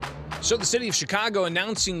So the city of Chicago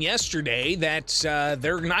announcing yesterday that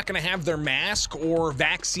they're not going to have their mask or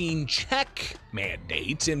vaccine check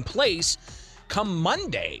mandates in place come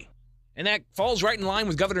Monday. And that falls right in line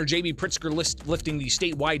with Governor J.B. Pritzker lifting the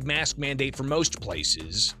statewide mask mandate for most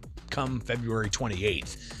places come February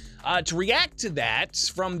 28th. To react to that,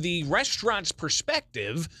 from the restaurant's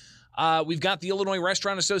perspective, we've got the Illinois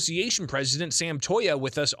Restaurant Association president, Sam Toia,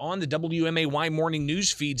 with us on the WMAY morning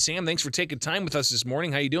news feed. Sam, thanks for taking time with us this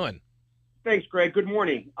morning. How you doing? Thanks, Greg. Good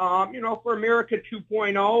morning. For America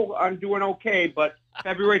 2.0, I'm doing okay, but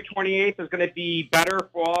February 28th is going to be better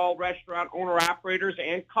for all restaurant owner-operators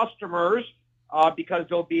and customers because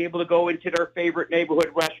they'll be able to go into their favorite neighborhood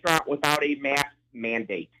restaurant without a mask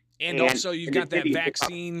mandate. And also, you've got that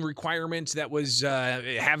vaccine requirement that was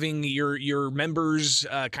having your members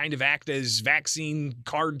kind of act as vaccine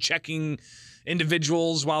card checking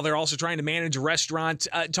individuals while they're also trying to manage a restaurant.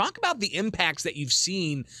 Talk about the impacts that you've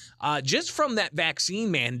seen just from that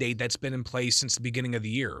vaccine mandate that's been in place since the beginning of the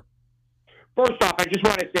year. First off, I just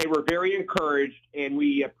want to say we're very encouraged and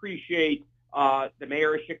we appreciate the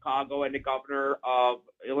mayor of Chicago and the governor of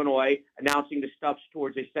Illinois announcing the steps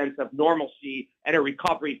towards a sense of normalcy and a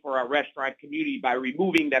recovery for our restaurant community by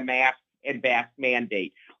removing the mask and mask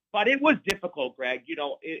mandate. But it was difficult, Greg. You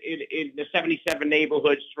know, in the 77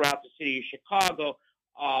 neighborhoods throughout the city of Chicago,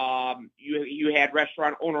 you had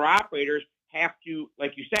restaurant owner-operators have to,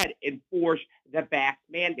 like you said, enforce the vax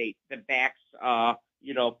mandate, the vax,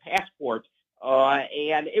 passport,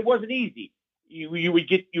 and it wasn't easy. You would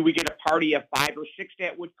get a party of 5 or 6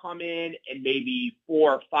 that would come in, and maybe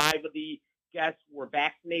 4 or 5 of the guests were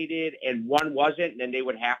vaccinated and one wasn't, and then they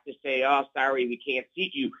would have to say, "Oh, sorry, we can't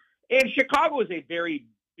seat you." And Chicago is a very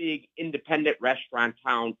big independent restaurant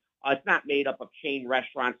town. It's not made up of chain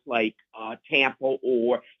restaurants like Tampa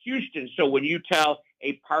or Houston. So when you tell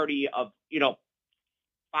a party of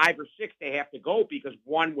 5 or 6 they have to go because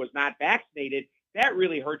one was not vaccinated, that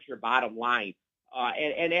really hurts your bottom line.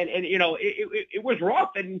 It was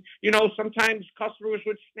rough, and sometimes customers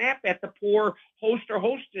would snap at the poor host or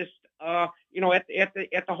hostess, at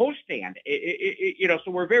the host stand.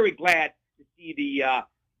 So we're very glad to see the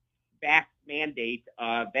vax mandate,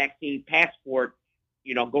 vaccine passport,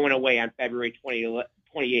 going away on February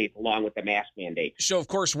 28th, along with the mask mandate. So, of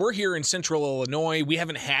course, we're here in central Illinois. We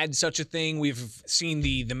haven't had such a thing. We've seen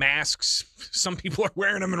the masks. Some people are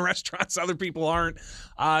wearing them in restaurants. Other people aren't.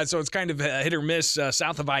 So it's kind of a hit or miss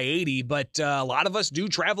south of I-80. But a lot of us do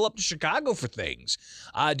travel up to Chicago for things.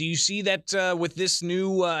 Do you see that with this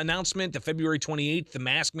new announcement, the February 28th, the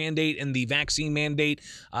mask mandate and the vaccine mandate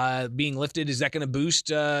being lifted, is that going to boost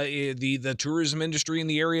the tourism industry in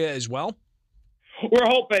the area as well? We're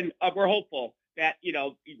hopeful that,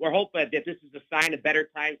 we're hoping that this is a sign of better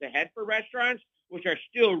times ahead for restaurants, which are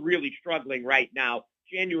still really struggling right now.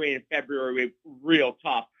 January and February were real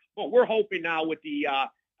tough. But we're hoping now with the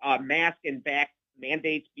mask and vax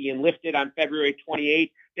mandates being lifted on February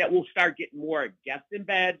 28th that we'll start getting more guests in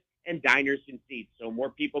beds and diners in seats. So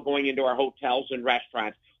more people going into our hotels and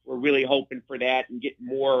restaurants. We're really hoping for that and getting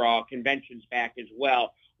more conventions back as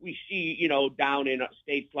well. We see, down in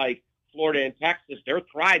states like Florida and Texas, they're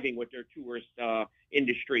thriving with their tourist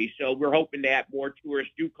industry. So we're hoping that more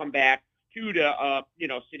tourists do come back to the,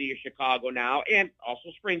 city of Chicago now, and also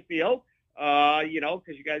Springfield, because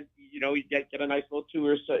you guys, you get a nice little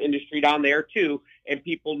tourist industry down there too. And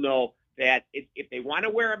people know that if they want to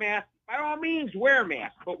wear a mask, by all means, wear a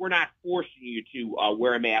mask, but we're not forcing you to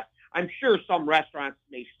wear a mask. I'm sure some restaurants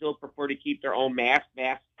may still prefer to keep their own mask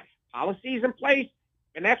policies in place,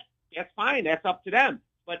 and that's fine. That's up to them.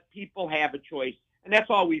 But people have a choice, and that's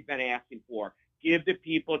all we've been asking for. Give the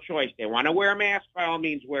people a choice. They want to wear a mask, by all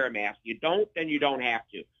means, wear a mask. You don't, then you don't have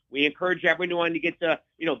to. We encourage everyone to get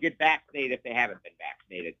vaccinated if they haven't been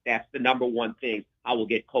vaccinated. That's the number one thing. How we'll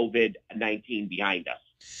get COVID-19 behind us.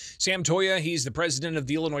 Sam Toia, he's the president of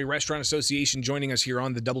the Illinois Restaurant Association, joining us here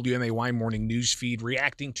on the WMAY morning news feed,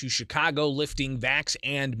 reacting to Chicago lifting vax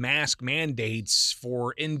and mask mandates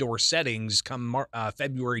for indoor settings come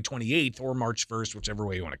February 28th or March 1st, whichever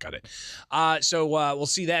way you want to cut it. So we'll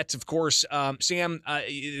see that, of course. Sam,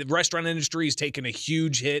 the restaurant industry has taken a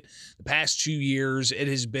huge hit the past 2 years. It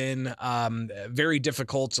has been very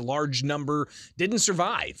difficult. A large number didn't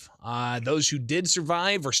survive. Those who did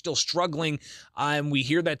survive are still struggling. We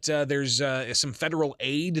hear that there's some federal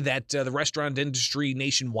aid that the restaurant industry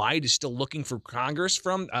nationwide is still looking for Congress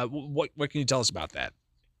from. What can you tell us about that?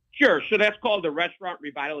 Sure. So that's called the Restaurant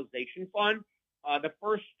Revitalization Fund. The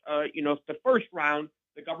first round,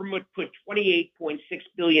 the government put $28.6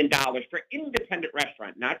 billion for independent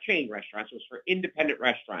restaurants, not chain restaurants. It was for independent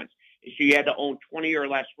restaurants. So you had to own 20 or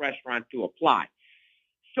less restaurants to apply.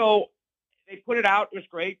 So they put it out. It was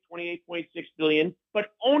great, 28.6 billion,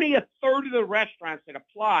 but only a third of the restaurants that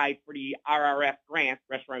applied for the RRF grant,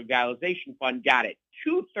 Restaurant Revitalization Fund, got it.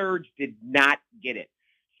 Two-thirds did not get it.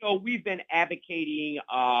 So we've been advocating,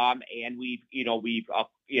 and we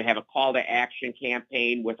have a call to action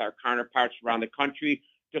campaign with our counterparts around the country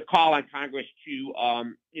to call on Congress to,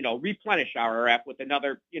 replenish RRF with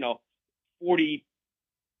another, 40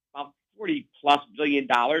 about $40+ billion.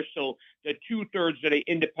 So the two-thirds of the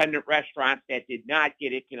independent restaurants that did not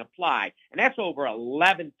get it can apply. And that's over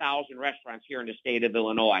 11,000 restaurants here in the state of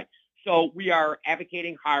Illinois. So we are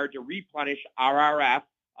advocating hard to replenish RRF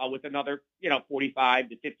with another, 45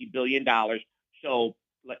 to $50 billion. So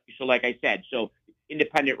like I said, so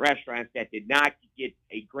independent restaurants that did not get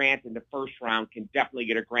a grant in the first round can definitely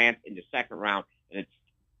get a grant in the second round. And it's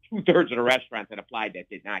two-thirds of the restaurants that applied that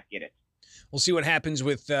did not get it. We'll see what happens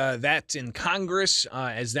with that in Congress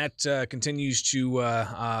as that continues to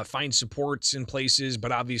find supports in places,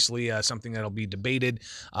 but obviously something that'll be debated.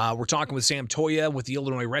 We're talking with Sam Toia with the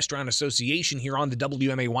Illinois Restaurant Association here on the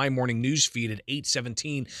WMAY Morning News Feed at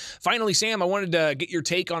 8:17. Finally, Sam, I wanted to get your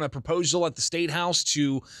take on a proposal at the State House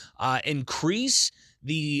to increase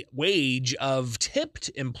the wage of tipped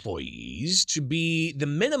employees to be the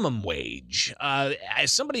minimum wage.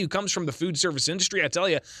 As somebody who comes from the food service industry, I tell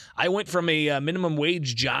you, I went from a minimum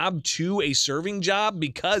wage job to a serving job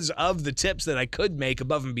because of the tips that I could make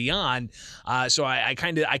above and beyond. So I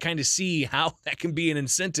kind of see how that can be an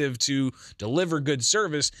incentive to deliver good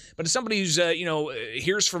service. But as somebody who's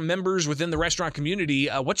hears from members within the restaurant community,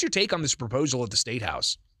 what's your take on this proposal at the State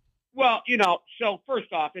House? Well, so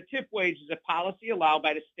first off, the tip wage is a policy allowed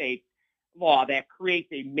by the state law that creates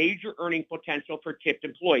a major earning potential for tipped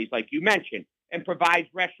employees, like you mentioned, and provides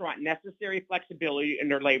restaurant necessary flexibility in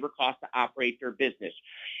their labor costs to operate their business.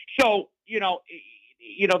 So,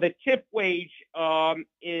 the tip wage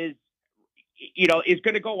is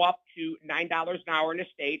going to go up to $9 an hour in the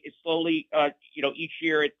state. It's slowly, each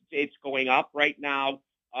year it's going up. Right now,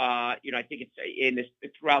 I think it's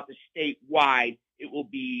throughout the statewide. It will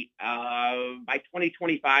be by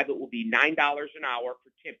 2025. It will be $9 an hour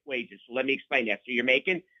for tip wages. So let me explain that. So you're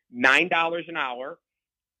making $9 an hour,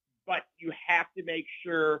 but you have to make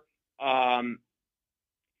sure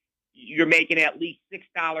you're making at least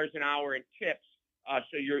 $6 an hour in tips.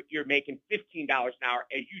 So you're making $15 an hour.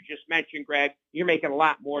 As you just mentioned, Greg, you're making a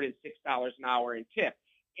lot more than $6 an hour in tips.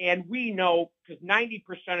 And we know because 90%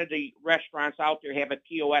 of the restaurants out there have a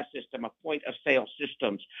POS system, a point of sale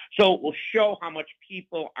systems. So it will show how much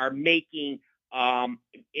people are making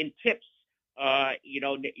in tips,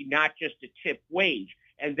 not just a tip wage.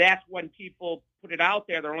 And that's when people put it out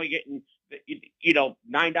there. They're only getting, $9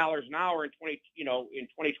 an hour in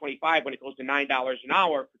 2025 when it goes to $9 an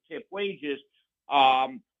hour for tip wages.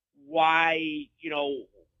 Why,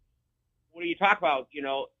 what do you talk about?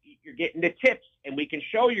 You're getting the tips, and we can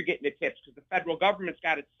show you're getting the tips because the federal government's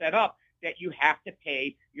got it set up that you have to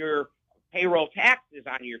pay your payroll taxes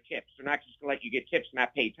on your tips. They're not just going to let you get tips and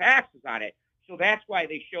not pay taxes on it. So that's why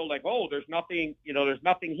they show there's nothing, there's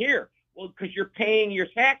nothing here. Well, because you're paying your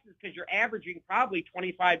taxes because you're averaging probably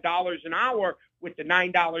 $25 an hour with the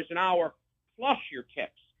 $9 an hour plus your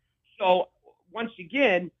tips. So once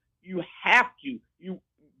again,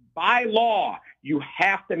 by law, you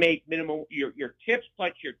have to make minimum, your tips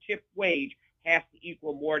plus your tip wage has to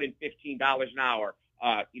equal more than $15 an hour.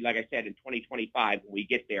 Like I said, in 2025 when we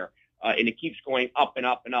get there, and it keeps going up and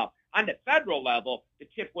up and up. On the federal level, the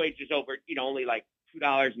tip wage is over, only like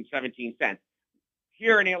 $2.17.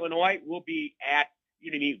 Here in Illinois, we will be at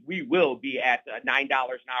 $9 an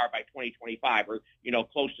hour by 2025, or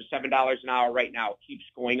close to $7 an hour right now. It keeps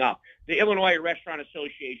going up. The Illinois Restaurant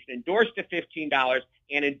Association endorsed the $15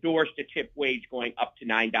 and endorsed the tip wage going up to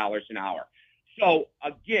 $9 an hour. So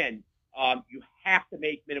again, you have to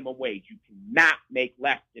make minimum wage. You cannot make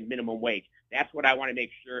less than minimum wage. That's what I want to make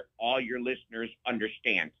sure all your listeners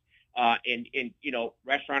understand. And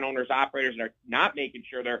restaurant owners, operators that are not making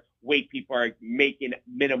sure their wait people are making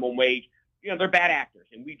minimum wage, they're bad actors,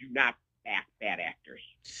 and we do not back bad actors.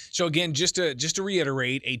 So again, just to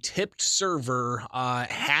reiterate, a tipped server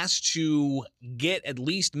has to get at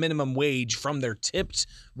least minimum wage from their tipped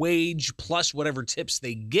wage plus whatever tips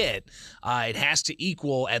they get. It has to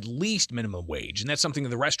equal at least minimum wage, and that's something that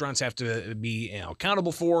the restaurants have to be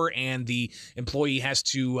accountable for, and the employee has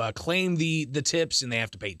to claim the tips, and they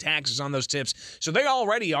have to pay taxes on those tips. So they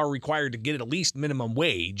already are required to get at least minimum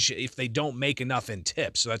wage if they don't make enough in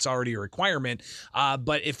tips. So that's already a requirement.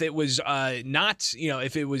 But if it was not,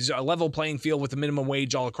 if it was a level playing field with the minimum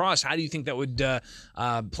wage all across, how do you think that would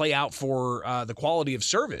play out for the quality of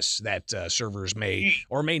service that servers may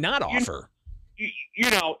or may not offer?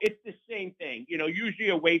 It's the same thing. Usually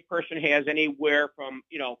a wait person has anywhere from,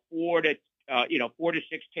 four to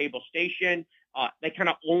six table station. They kind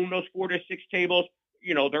of own those 4 to 6 tables.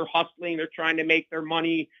 They're hustling, they're trying to make their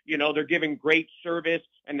money, they're giving great service,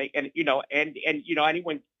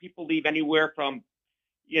 anyone, people leave anywhere from,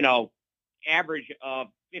 you know, average of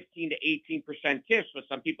 15 to 18% tips, but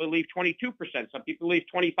some people leave 22%, some people leave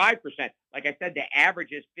 25%. Like I said, the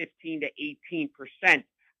average is 15 to 18%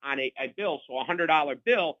 on a bill. So $100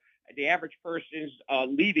 bill, the average person's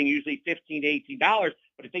leaving usually $15 to $18.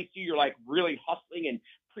 But if they see you're like really hustling and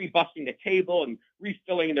pre-busting the table and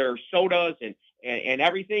refilling their sodas and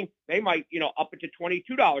everything, they might, up it to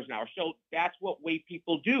 $22 an hour. So that's what wait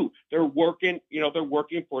people do. They're working, they're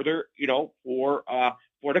working for their,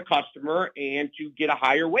 for the customer and to get a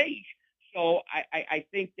higher wage. So I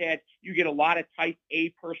think that you get a lot of type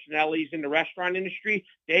A personalities in the restaurant industry.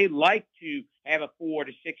 They like to have a 4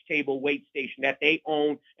 to 6 table wait station that they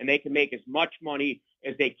own, and they can make as much money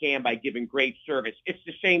as they can by giving great service. It's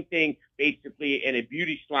the same thing basically in a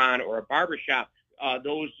beauty salon or a barbershop.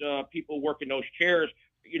 Those people working those chairs,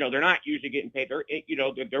 they're not usually getting paid.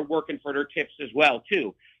 They're working for their tips as well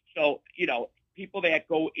too. So, people that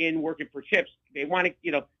go in working for tips, they want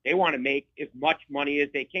to make as much money as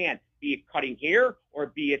they can, be it cutting hair or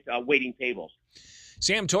be it waiting tables.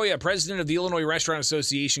 Sam Toia, president of the Illinois Restaurant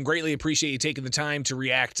Association, greatly appreciate you taking the time to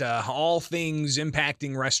react to all things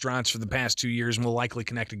impacting restaurants for the past 2 years, and we'll likely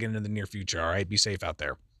connect again in the near future. All right, be safe out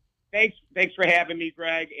there. Thanks for having me,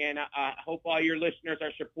 Greg, and I hope all your listeners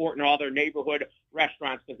are supporting all their neighborhood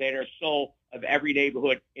restaurants, because they're the soul of every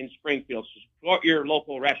neighborhood in Springfield. So support your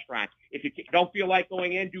local restaurant. If you don't feel like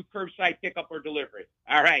going in, do curbside pickup or delivery.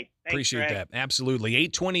 All right. Thanks, appreciate Greg. that. Absolutely.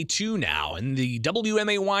 8:22 now in the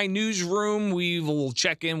WMAY newsroom. We will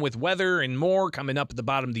check in with weather and more coming up at the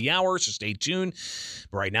bottom of the hour, so stay tuned.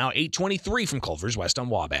 But right now, 8:23 from Culver's West on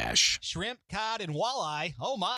Wabash. Shrimp, cod, and walleye. Oh, my.